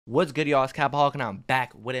What's good, y'all? It's Capaholic, and I'm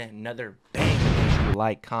back with another bang. Make sure you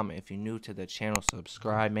like, comment. If you're new to the channel,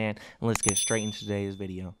 subscribe, man. And let's get straight into today's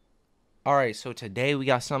video. Alright, so today we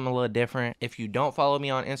got something a little different. If you don't follow me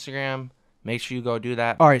on Instagram, make sure you go do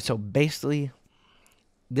that. Alright, so basically,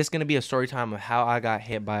 this is going to be a story time of how I got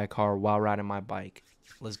hit by a car while riding my bike.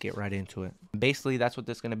 Let's get right into it. Basically, that's what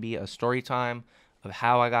this is going to be, a story time of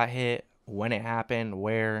how I got hit, when it happened,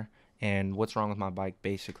 where, and what's wrong with my bike,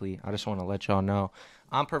 basically. I just want to let y'all know.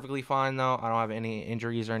 I'm perfectly fine, though. I don't have any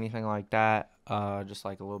injuries or anything like that. Just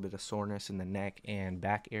like a little bit of soreness in the neck and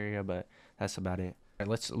back area, but that's about it. All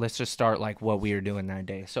right, let's just start like what we were doing that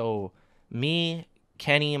day. So me,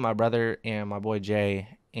 Kenny, my brother, and my boy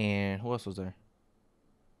Jay, and who else was there?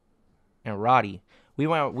 And Roddy. We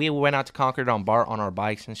went out to Concord on Bart on our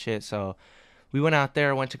bikes and shit. So we went out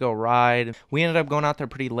there, went to go ride. We ended up going out there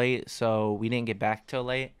pretty late, so we didn't get back till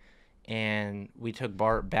late. And we took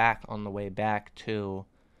Bart back on the way back too,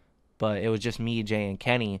 but it was just me, Jay, and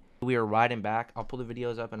Kenny. We were riding back. I'll pull the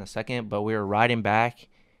videos up in a second, but we were riding back,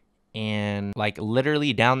 and like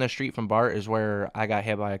literally down the street from Bart is where I got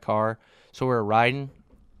hit by a car. So we were riding,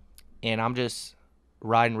 and I'm just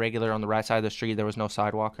riding regular on the right side of the street. There was no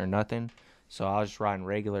sidewalk or nothing, so I was just riding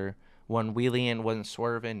regular. Wasn't wheeling, wasn't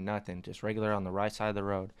swerving, nothing. Just regular on the right side of the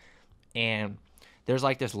road. And there's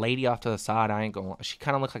like this lady off to the side. I ain't going. She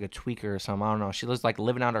kind of looked like a tweaker or something. I don't know. She was like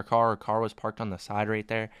living out her car. Her car was parked on the side right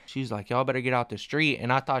there. She's like, y'all better get out the street.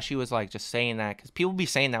 And I thought she was like just saying that because people be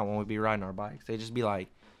saying that when we be riding our bikes. They just be like,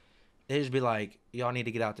 y'all need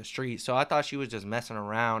to get out the street. So I thought she was just messing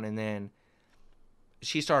around. And then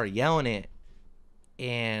she started yelling it.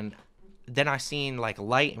 And then I seen like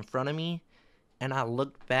light in front of me. And I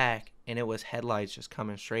looked back and it was headlights just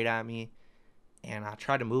coming straight at me. And I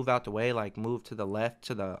tried to move out the way, like move to the left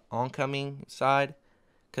to the oncoming side,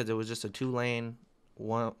 because it was just a 2-lane,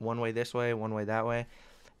 one way this way, one way that way.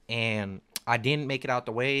 And I didn't make it out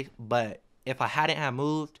the way, but if I hadn't have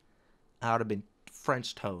moved, I would have been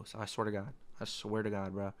French toast. I swear to God. I swear to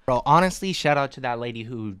God, bro. Bro, honestly, shout out to that lady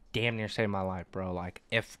who damn near saved my life, bro. Like,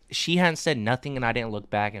 if she hadn't said nothing and I didn't look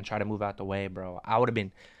back and try to move out the way, bro, I would have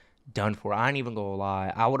been done for. I ain't even gonna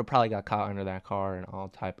lie. I would have probably got caught under that car and all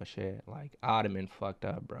type of shit. Like, I'd have been fucked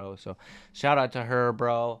up, bro. So shout out to her,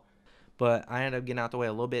 bro. But I ended up getting out the way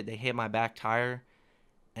a little bit. They hit my back tire,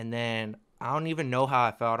 and then I don't even know how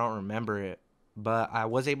I fell. I don't remember it, but I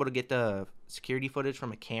was able to get the security footage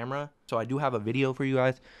from a camera, so I do have a video for you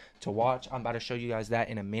guys to watch. I'm about to show you guys that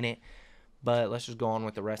in a minute, but let's just go on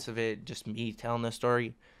with the rest of it. Just me telling the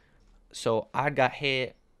story. So I got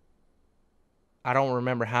hit. I don't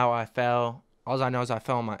remember how I fell. All I know is I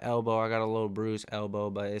fell on my elbow. I got a little bruised elbow,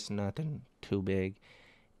 but it's nothing too big.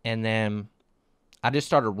 And then I just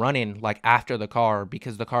started running like after the car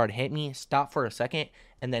because the car had hit me, stopped for a second,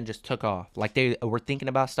 and then just took off. Like they were thinking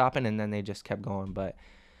about stopping, and then they just kept going. But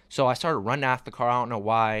so I started running after the car. I don't know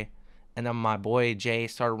why. And then my boy Jay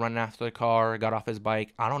started running after the car, got off his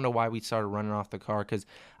bike. I don't know why we started running off the car, because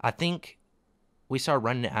I think we started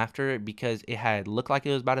running after it because it had looked like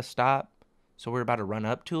it was about to stop. So we were about to run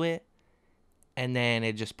up to it, and then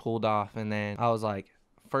it just pulled off. And then I was like,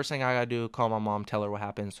 first thing I gotta do, call my mom, tell her what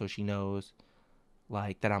happened so she knows,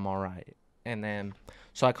 like, that I'm all right. And then,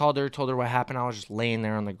 so I called her, told her what happened. I was just laying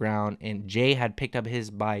there on the ground, and Jay had picked up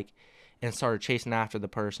his bike and started chasing after the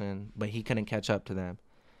person, but he couldn't catch up to them.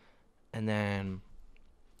 And then,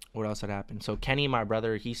 what else had happened? So Kenny, my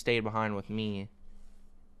brother, he stayed behind with me,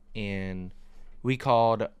 and we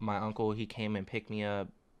called my uncle. He came and picked me up.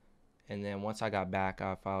 And then once I got back,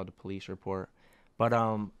 I filed a police report. But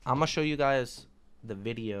I'm going to show you guys the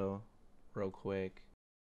video real quick.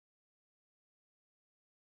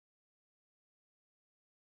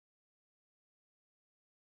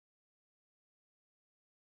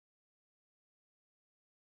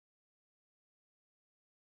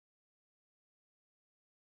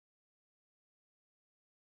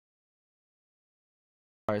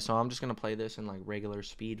 Alright, so I'm just going to play this in like regular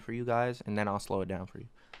speed for you guys, and then I'll slow it down for you.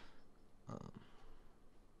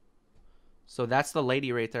 So that's the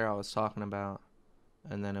lady right there I was talking about.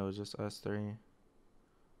 And then it was just us three.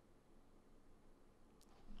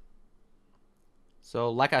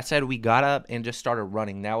 So like I said, we got up and just started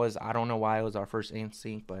running. That was, I don't know why it was our first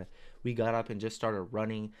instinct, but we got up and just started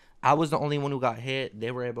running. I was the only one who got hit.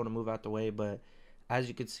 They were able to move out the way, but as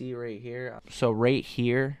you can see right here. So right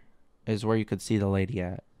here is where you could see the lady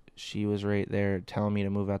at. She was right there telling me to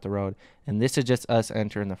move out the road. And this is just us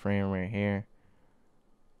entering the frame right here.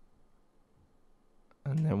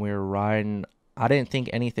 And then we were riding. I didn't think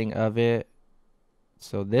anything of it.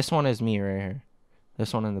 So this one is me right here.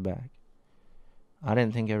 This one in the back. I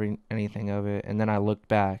didn't think anything of it. And then I looked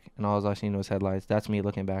back, and all I seen was headlights. That's me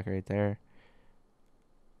looking back right there.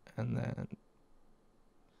 And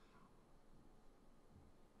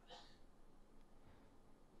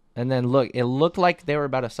then look, it looked like they were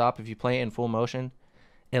about to stop. If you play it in full motion,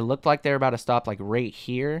 it looked like they were about to stop like right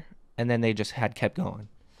here, and then they just had kept going.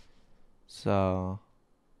 So,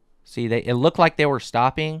 see, it looked like they were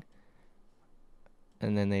stopping,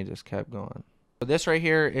 and then they just kept going. So this right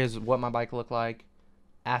here is what my bike looked like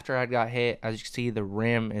after I got hit. As you can see, the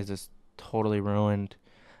rim is just totally ruined.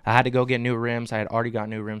 I had to go get new rims. I had already got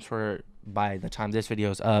new rims for it by the time this video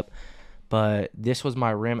is up. But this was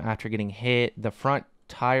my rim after getting hit. The front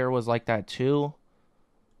tire was like that too.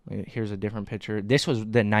 Here's a different picture. This was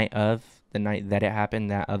the night that it happened.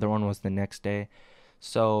 That other one was the next day.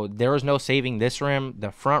 So there was no saving this rim.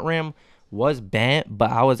 The front rim was bent, but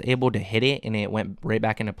I was able to hit it and it went right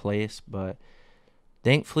back into place. But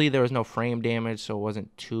thankfully there was no frame damage, so it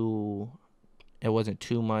wasn't too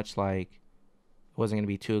much, like it wasn't gonna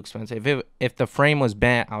be too expensive. If the frame was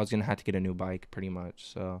bent, I was gonna have to get a new bike pretty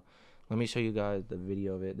much. So let me show you guys the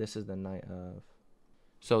video of it. This is the night of.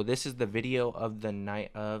 So this is the video of the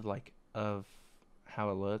night of, like, of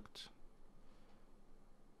how it looked.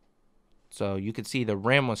 So you could see the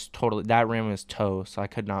rim was that rim was toast. So I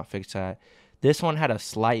could not fix that. This one had a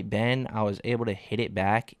slight bend. I was able to hit it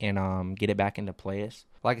back and get it back into place.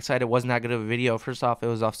 Like I said, it wasn't that good of a video. First off, it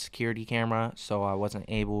was off security camera, so I wasn't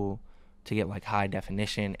able to get like high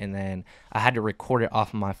definition, and then I had to record it off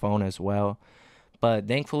of my phone as well. But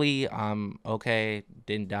thankfully, I'm okay.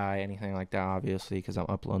 Didn't die, anything like that, obviously, because I'm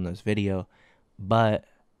uploading this video. But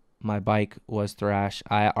my bike was thrashed.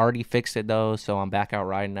 I already fixed it though, so I'm back out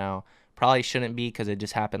riding now. Probably shouldn't be because it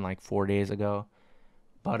just happened like 4 days ago.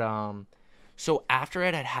 But so after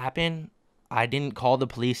it had happened, I didn't call the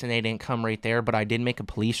police and they didn't come right there, but I did make a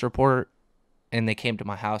police report, and they came to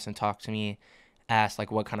my house and talked to me, asked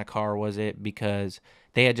like what kind of car was it, because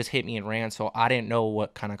they had just hit me and ran, so I didn't know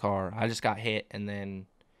what kind of car. I just got hit, and then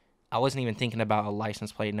I wasn't even thinking about a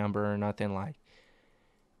license plate number or nothing. Like,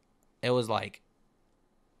 it was like,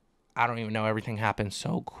 I don't even know, everything happened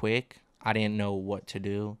so quick. I didn't know what to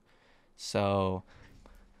do. So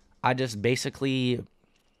I just basically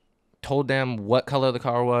told them what color the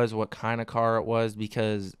car was, what kind of car it was,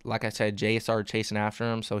 because like I said, Jay started chasing after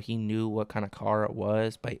him, so he knew what kind of car it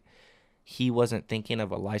was, but he wasn't thinking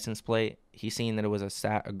of a license plate. He seen that it was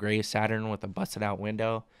a gray Saturn with a busted out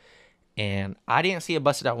window, and I didn't see a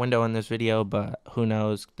busted out window in this video, but who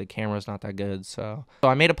knows, the camera's not that good. So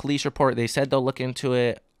I made a police report. They said they'll look into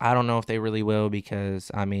it. I don't know if they really will, because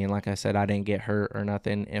I mean, like I said, I didn't get hurt or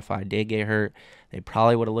nothing. If I did get hurt, they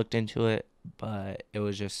probably would have looked into it, but it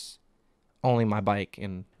was just only my bike,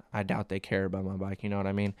 and I doubt they care about my bike, you know what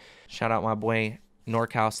I mean? Shout out my boy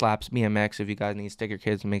NorCal Slaps BMX. If you guys need sticker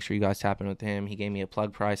kids, make sure you guys tap in with him. He gave me a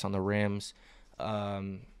plug price on the rims, a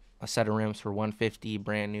set of rims for $150,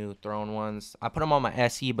 brand new thrown ones. I put them on my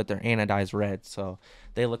SE, but they're anodized red, so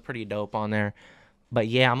they look pretty dope on there. But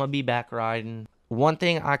yeah, I'm gonna be back riding. One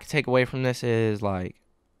thing I could take away from this is, like,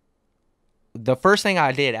 the first thing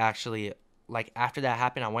I did, actually, like, after that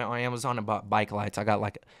happened, I went on Amazon and bought bike lights. I got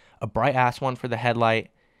like a bright ass one for the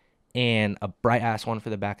headlight and a bright ass one for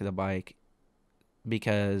the back of the bike,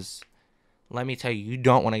 because let me tell you, you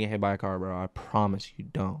don't want to get hit by a car, bro. I promise you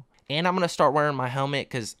don't. And I'm gonna start wearing my helmet,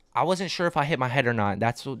 because I wasn't sure if I hit my head or not.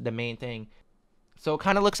 That's the main thing. So it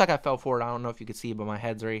kind of looks like I fell forward. I don't know if you can see, but my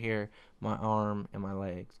head's right here, my arm, and my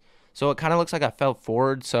legs. So it kind of looks like I fell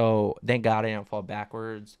forward. So thank God I didn't fall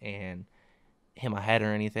backwards and hit my head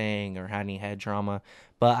or anything, or had any head trauma.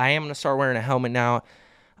 But I am gonna start wearing a helmet now.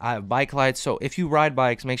 I have bike lights, so if you ride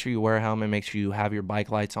bikes, make sure you wear a helmet. Make sure you have your bike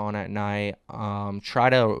lights on at night. Try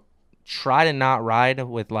to not ride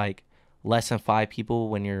with like less than 5 people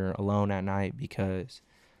when you're alone at night, because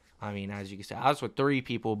I mean, as you can see, I was with 3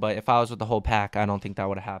 people, but if I was with the whole pack, I don't think that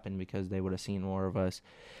would have happened, because they would have seen more of us.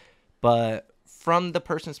 But from the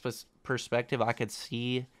person's perspective, I could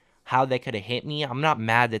see how they could have hit me. I'm not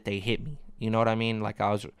mad that they hit me. You know what I mean? Like, I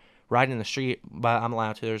was riding in the street, but I'm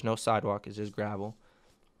allowed to. There's no sidewalk. It's just gravel.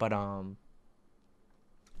 But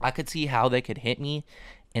I could see how they could hit me,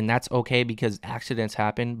 and that's okay, because accidents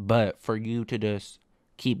happen. But for you to just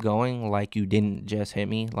keep going like you didn't just hit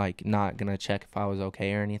me, like not gonna check if I was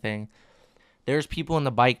okay or anything. There's people in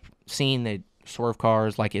the bike scene that swerve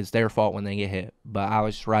cars like it's their fault when they get hit, but I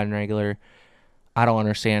was just riding regular. I don't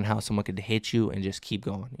understand how someone could hit you and just keep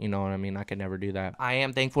going. You know what I mean? I could never do that. I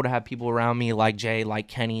am thankful to have people around me like Jay, like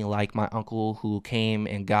Kenny, like my uncle, who came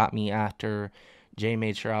and got me after Jay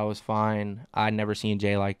made sure I was fine. I'd never seen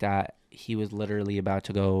Jay like that. He was literally about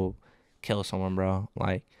to go kill someone, bro.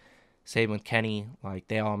 Like, Same with Kenny. Like,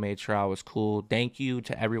 they all made sure I was cool. Thank you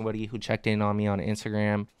to everybody who checked in on me on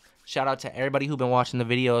Instagram. Shout out to everybody who been watching the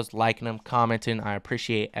videos, liking them, commenting. I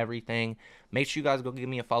appreciate everything. Make sure you guys go give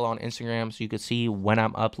me a follow on Instagram so you can see when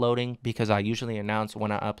I'm uploading, because I usually announce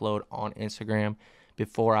when I upload on Instagram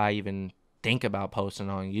before I even think about posting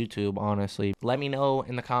on YouTube, honestly. Let me know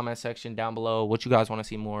in the comment section down below what you guys want to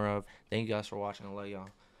see more of. Thank you guys for watching. I love y'all.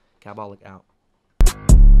 Capaholic out.